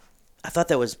 I thought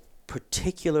that was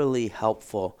particularly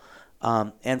helpful.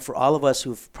 And for all of us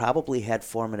who've probably had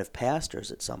formative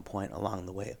pastors at some point along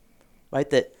the way, right?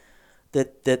 That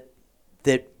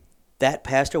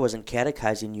pastor wasn't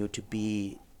catechizing you to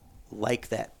be like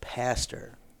that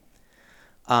pastor.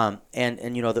 And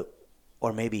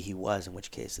or maybe he was, in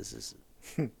which case this is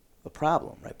a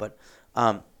problem, right? But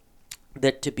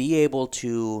that to be able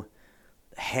to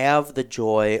have the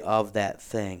joy of that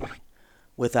thing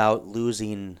without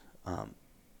losing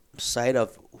sight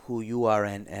of who you are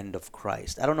and of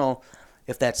Christ. I don't know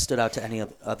if that stood out to any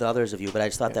of the others of you, but I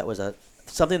just thought that was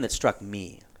something that struck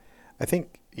me. I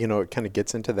think, it kind of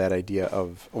gets into that idea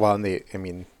of,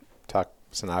 talk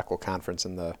synodical conference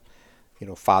and the,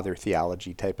 father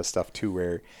theology type of stuff too,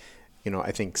 where,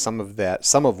 I think some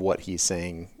of what he's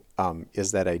saying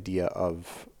is that idea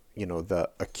of, the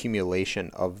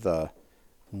accumulation of the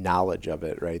knowledge of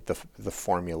it, right? The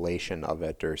formulation of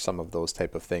it, or some of those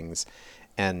type of things,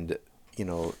 and,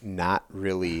 not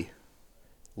really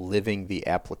living the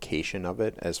application of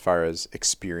it as far as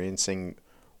experiencing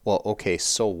well, okay,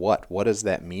 so what? What does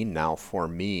that mean now for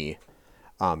me?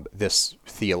 This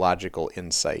theological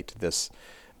insight, the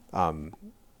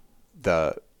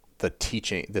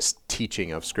this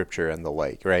teaching of Scripture and the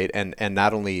like, right? And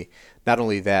not only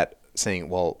that, saying,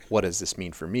 well, what does this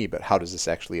mean for me? But how does this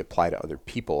actually apply to other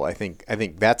people? I think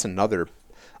that's another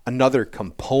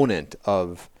component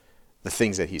of the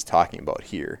things that he's talking about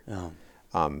here. Oh,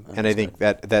 And I think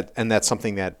that's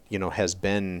something that has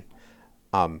been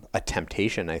a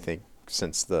temptation, I think,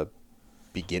 since the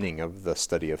beginning of the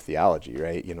study of theology,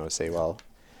 right? Say, well,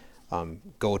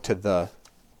 go to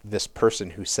this person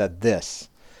who said this,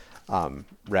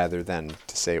 rather than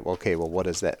to say, well, okay, well, what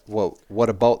is that? Well, what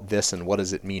about this, and what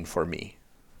does it mean for me?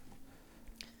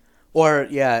 or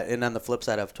yeah, and on the flip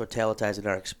side of totalitizing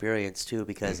our experience too,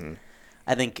 because Mm-hmm.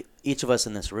 I think each of us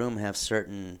in this room have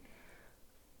certain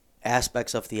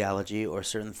aspects of theology, or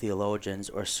certain theologians,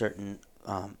 or certain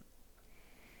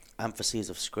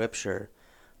emphases of Scripture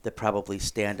that probably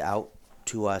stand out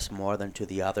to us more than to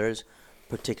the others,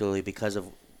 particularly because of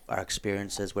our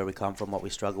experiences, where we come from, what we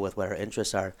struggle with, what our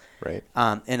interests are. Right.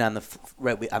 And on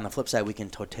on the flip side, we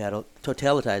can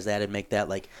totalitize that and make that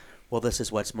like, well, this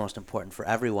is what's most important for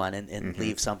everyone, and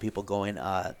leave some people going,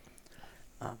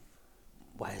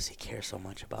 why does he care so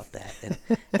much about that?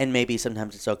 And maybe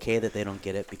sometimes it's okay that they don't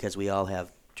get it, because we all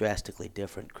have drastically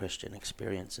different Christian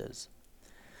experiences.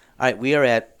 All right, we are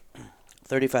at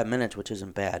 35 minutes, which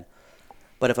isn't bad.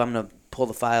 But if I'm going to pull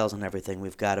the files and everything,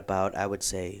 we've got about, I would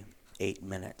say, 8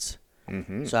 minutes.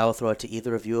 Mm-hmm. So I will throw it to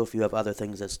either of you if you have other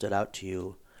things that stood out to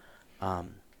you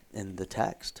in the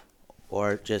text,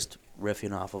 or just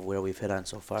riffing off of where we've hit on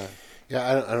so far.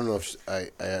 Yeah, I don't know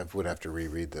if would have to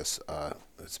reread this.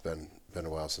 It's been a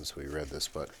while since we read this,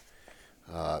 but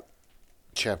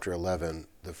chapter 11,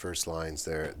 the first lines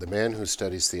there: the man who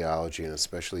studies theology, and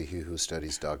especially he who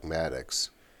studies dogmatics,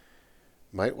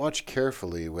 might watch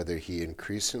carefully whether he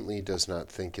increasingly does not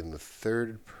think in the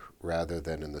third rather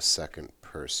than in the second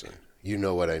person. You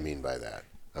know what I mean by that.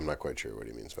 I'm not quite sure what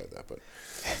he means by that, but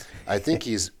I think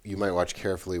you might watch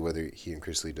carefully whether he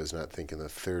increasingly does not think in the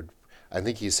third. I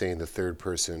think he's saying the third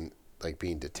person, like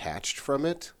being detached from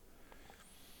it.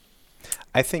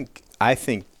 I think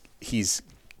he's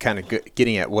kind of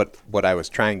getting at what I was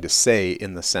trying to say,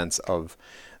 in the sense of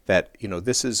that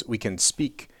this is we can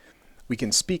speak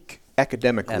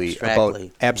academically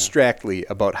abstractly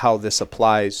about how this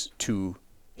applies to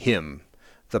him,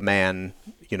 the man,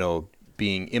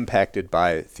 being impacted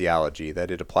by theology, that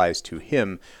it applies to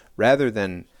him, rather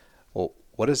than, well,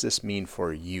 what does this mean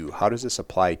for you? How does this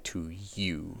apply to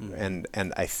you? Mm-hmm.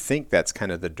 And I think that's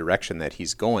kind of the direction that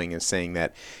he's going, is saying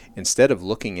that instead of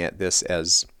looking at this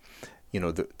as,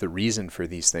 the reason for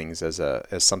these things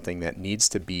as something that needs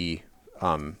to be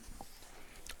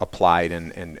applied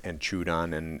and chewed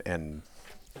on and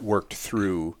worked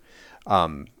through,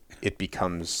 it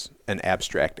becomes an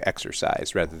abstract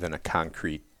exercise rather than a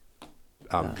concrete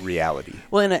reality.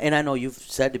 Well, and I know you've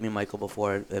said to me, Michael,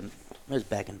 before, it was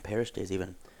back in parish days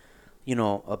even,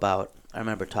 about, I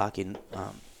remember talking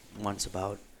once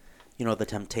about, the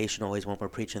temptation always when we're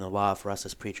preaching the law for us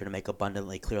as preacher to make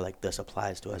abundantly clear, like, this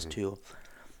applies to us too.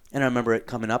 And I remember it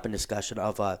coming up in discussion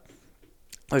of,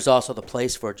 there's also the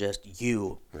place for just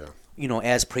you,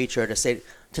 as preacher,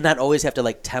 to not always have to,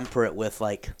 like, temper it with,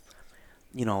 like,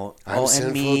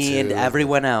 and me too, and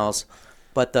everyone else.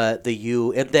 But the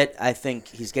you, and that I think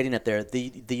he's getting at there,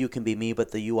 the you can be me,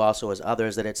 but the you also as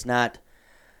others, that it's not,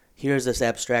 here's this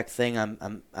abstract thing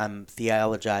I'm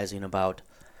theologizing about,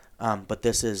 but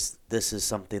this is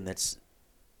something that's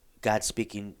God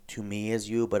speaking to me as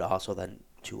you, but also then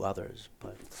to others.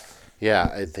 But yeah,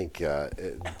 I think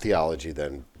theology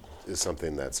then is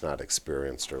something that's not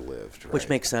experienced or lived, right? Which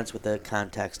makes sense with the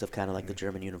context of kind of like the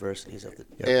German universities of the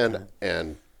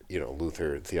and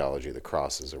Luther theology of the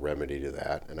cross is a remedy to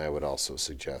that, and I would also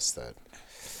suggest that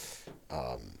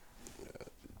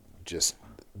just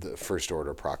the first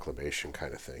order proclamation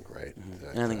kind of thing, right? Mm-hmm.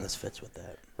 And I think this fits with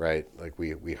that. Right, like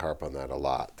we harp on that a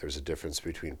lot. There's a difference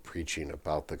between preaching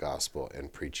about the gospel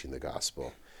and preaching the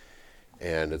gospel.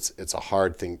 And it's a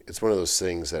hard thing. It's one of those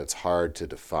things that it's hard to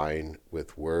define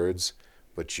with words,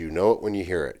 but you know it when you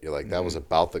hear it. You're like, that was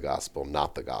about the gospel,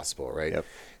 not the gospel, right? Yep.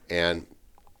 And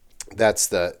that's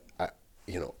the,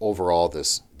 overall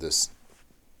this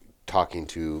talking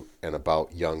to and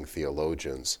about young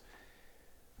theologians,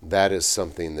 that is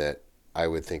something that I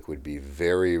would think would be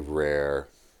very rare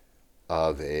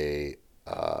of a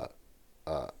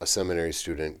seminary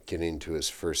student getting to his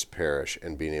first parish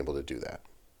and being able to do that.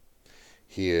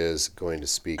 He is going to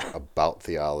speak about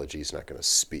theology. He's not going to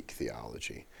speak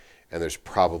theology. And there's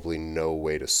probably no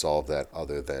way to solve that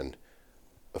other than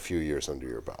a few years under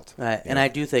your belt. Right. And I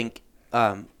do think,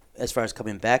 as far as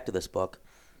coming back to this book,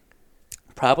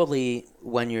 probably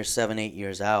when you're 7, 8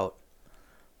 years out,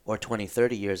 or 20,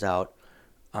 30 years out,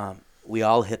 we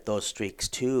all hit those streaks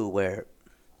too, where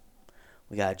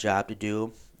we got a job to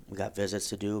do, we got visits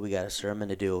to do, we got a sermon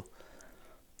to do,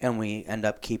 and we end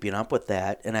up keeping up with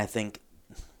that. And I think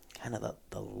kind of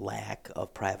the lack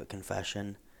of private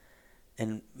confession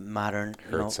in modern,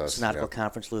 Hurts us, synodical yeah.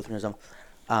 conference Lutheranism,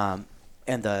 and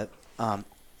the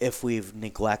if we've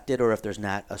neglected or if there's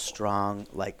not a strong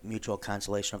like mutual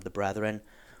consolation of the brethren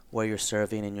where you're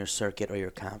serving in your circuit or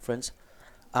your conference,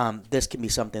 this can be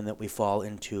something that we fall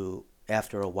into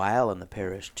after a while in the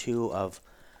parish too of,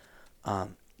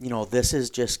 this is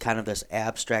just kind of this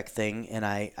abstract thing, and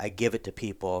I give it to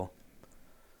people,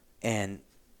 and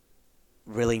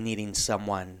really needing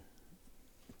someone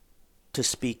to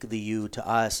speak the you to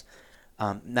us,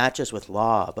 not just with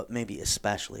law, but maybe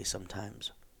especially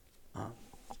sometimes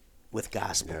with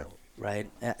gospel, Yeah. right?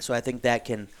 So I think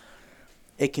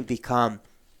it can become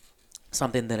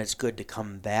something that it's good to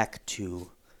come back to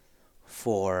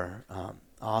for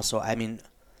also. I mean,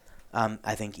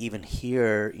 I think even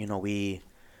here,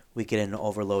 we get into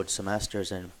overload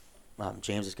semesters, and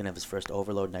James is going to have his first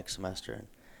overload next semester, and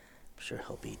I'm sure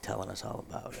he'll be telling us all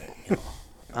about it.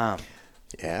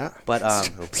 Yeah. But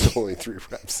It's only 3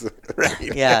 reps.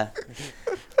 Right. yeah,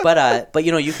 but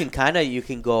you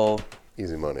can go.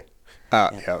 Easy money.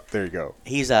 Yeah, there you go.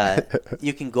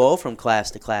 You can go from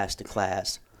class to class to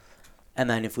class, and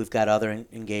then if we've got other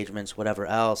engagements, whatever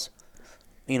else,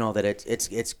 that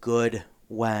it's good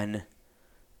when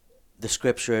the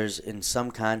scriptures in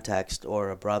some context or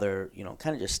a brother,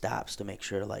 kind of just stops to make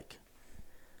sure, like,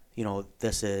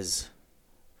 this is,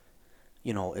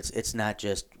 it's not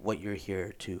just what you're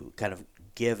here to kind of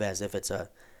give as if it's a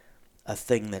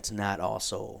thing that's not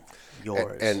also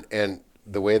yours. And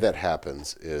the way that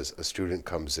happens is a student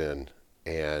comes in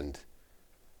and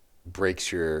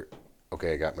breaks I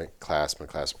got my class,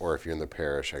 or if you're in the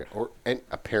parish, and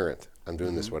a parent, I'm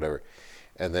doing this, whatever.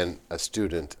 And then a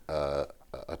student, a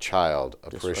child, a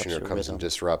parishioner your comes and rhythm.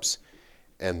 disrupts,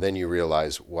 and then you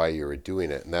realize why you were doing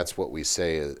it. And that's what we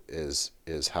say is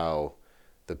how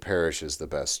the parish is the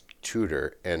best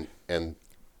tutor. And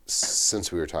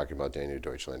since we were talking about Daniel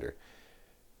Deutschlander,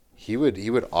 he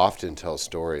would often tell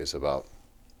stories about,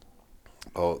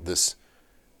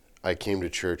 I came to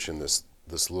church and this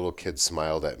little kid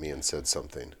smiled at me and said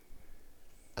something.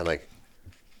 And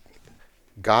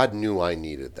God knew I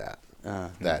needed that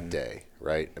that day,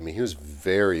 right? I mean, he was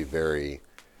very, very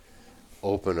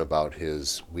open about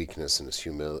his weakness and his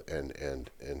humility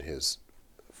and his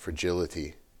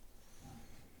fragility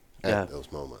Yeah. at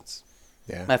those moments.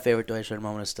 Yeah. My favorite Deutschland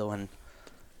moment is still when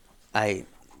I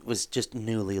was just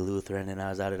newly Lutheran and I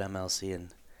was out at MLC, and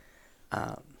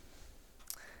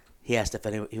he asked if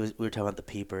we were talking about the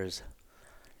Peepers,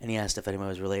 and he asked if anyone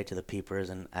was related to the Peepers,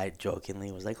 and I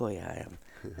jokingly was like, "Oh yeah, I am."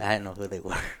 I didn't know who they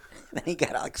were. Then he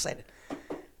got all excited,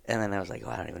 and then I was like, "Oh,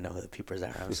 I don't even know who the Peepers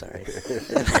are. I'm sorry."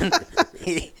 And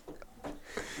then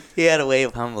he had a way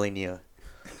of humbling you,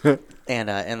 and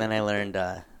then I learned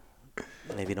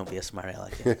maybe don't be a smart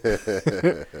aleck.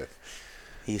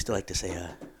 He used to like to say,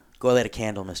 "Go light a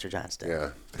candle, Mr. Johnston."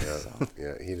 Yeah. So,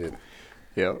 Yeah, he did.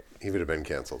 Yep. He would have been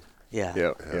canceled. yeah.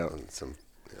 Yep. Yeah, Yep. and some,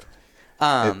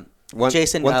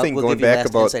 Jason, one thing we'll going give you back last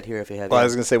about, insight here if you have. Well, I yours.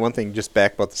 was going to say one thing just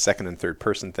back about the second and third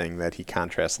person thing that he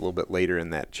contrasts a little bit later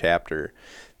in that chapter.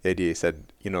 The idea, he said,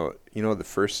 the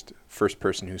first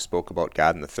person who spoke about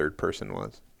God in the third person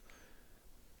was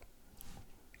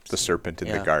the serpent in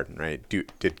the Yeah. garden, right?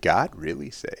 Did God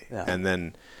really say? Yeah. And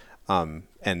then, and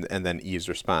then Eve's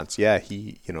response, yeah,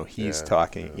 he's Yeah,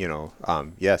 talking,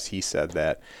 yes, he said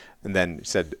that, and then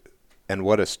said, and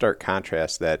what a stark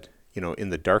contrast that, in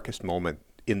the darkest moment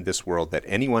in this world that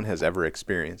anyone has ever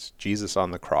experienced, Jesus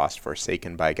on the cross,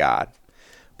 forsaken by God,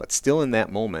 but still in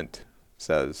that moment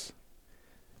says,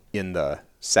 in the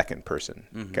second person,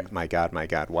 my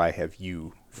God, why have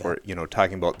you,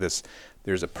 talking about this,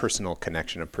 there's a personal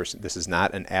connection, this is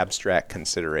not an abstract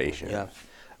consideration. Yeah.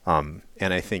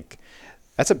 And I think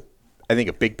that's a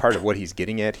big part of what he's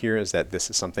getting at here is that this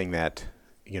is something that,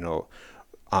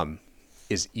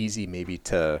 is easy maybe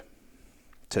to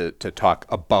talk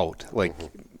about, like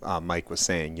Mike was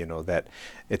saying, that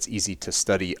it's easy to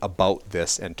study about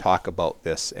this and talk about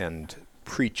this and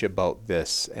preach about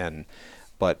this,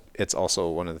 but it's also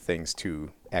one of the things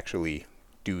to actually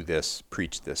do this,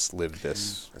 preach this, live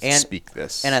this, And- speak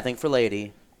this. And I think for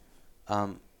laity,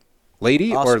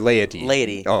 Lady also- or laity?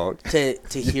 laity, Oh, to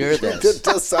hear It this,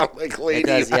 does sound like lady.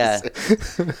 it does, yeah.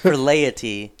 For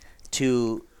laity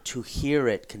to to hear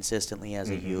it consistently as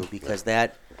a you, because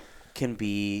that can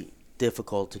be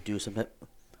difficult to do sometimes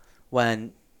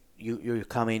when you're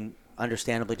coming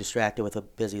understandably distracted with a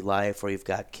busy life, or you've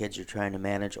got kids you're trying to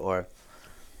manage, or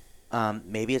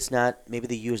maybe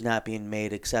the you is not being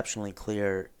made exceptionally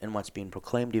clear in what's being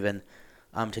proclaimed even,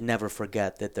 to never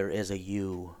forget that there is a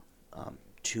you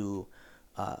to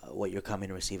what you're coming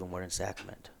to receive in word and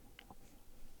sacrament.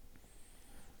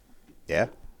 Yeah.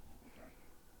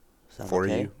 Sound For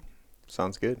okay? you.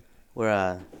 Sounds good.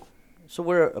 We're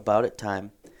about at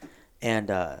time,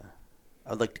 and I'd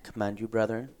like to commend you,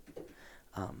 brethren,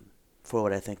 for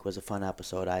what I think was a fun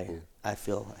episode. I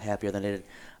feel happier than I did.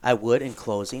 I would, in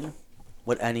closing,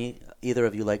 would either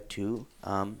of you like to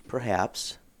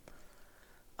perhaps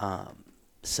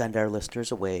send our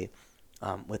listeners away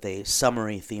with a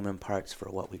summary theme and parts for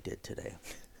what we did today?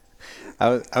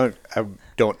 I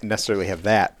don't necessarily have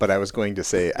that, but I was going to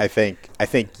say I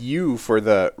thank you for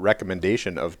the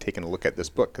recommendation of taking a look at this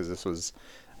book, because this was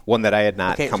one that I had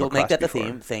not come across make that before. the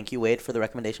theme. Thank you, Wade, for the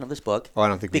recommendation of this book. Oh, I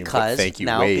don't think we can put thank you,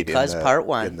 now, Wade, because in the, part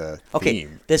one. in the okay,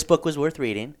 theme. this book was worth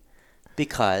reading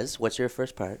because what's your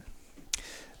first part?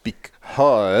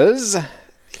 Because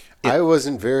I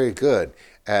wasn't very good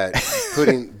at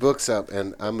putting books up,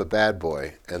 and I'm a bad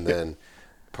boy. And then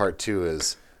part 2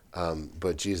 is,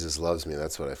 but Jesus loves me.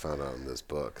 That's what I found out in this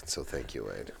book. So thank you,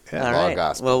 Wade. Yeah. All Law right.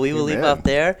 gospel. Well, we will leave Amen. off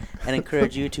there and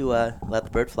encourage you to let the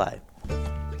bird fly.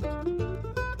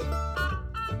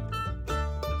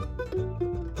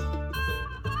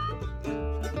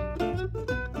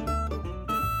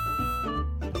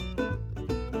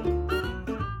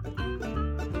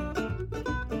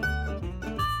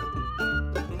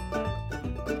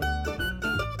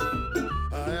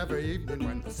 Every evening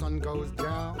when the sun goes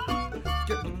down,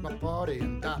 get with my party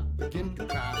and I begin to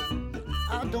clown.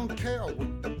 I don't care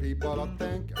what the people are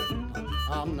thinking.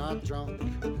 I'm not drunk,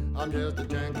 I'm just a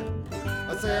drinking.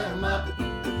 I set 'em up,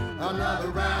 another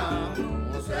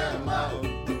round. I set 'em up,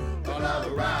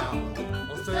 another round.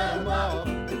 I set 'em up,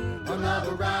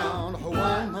 another round.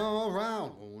 One more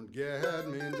round won't get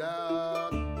me down.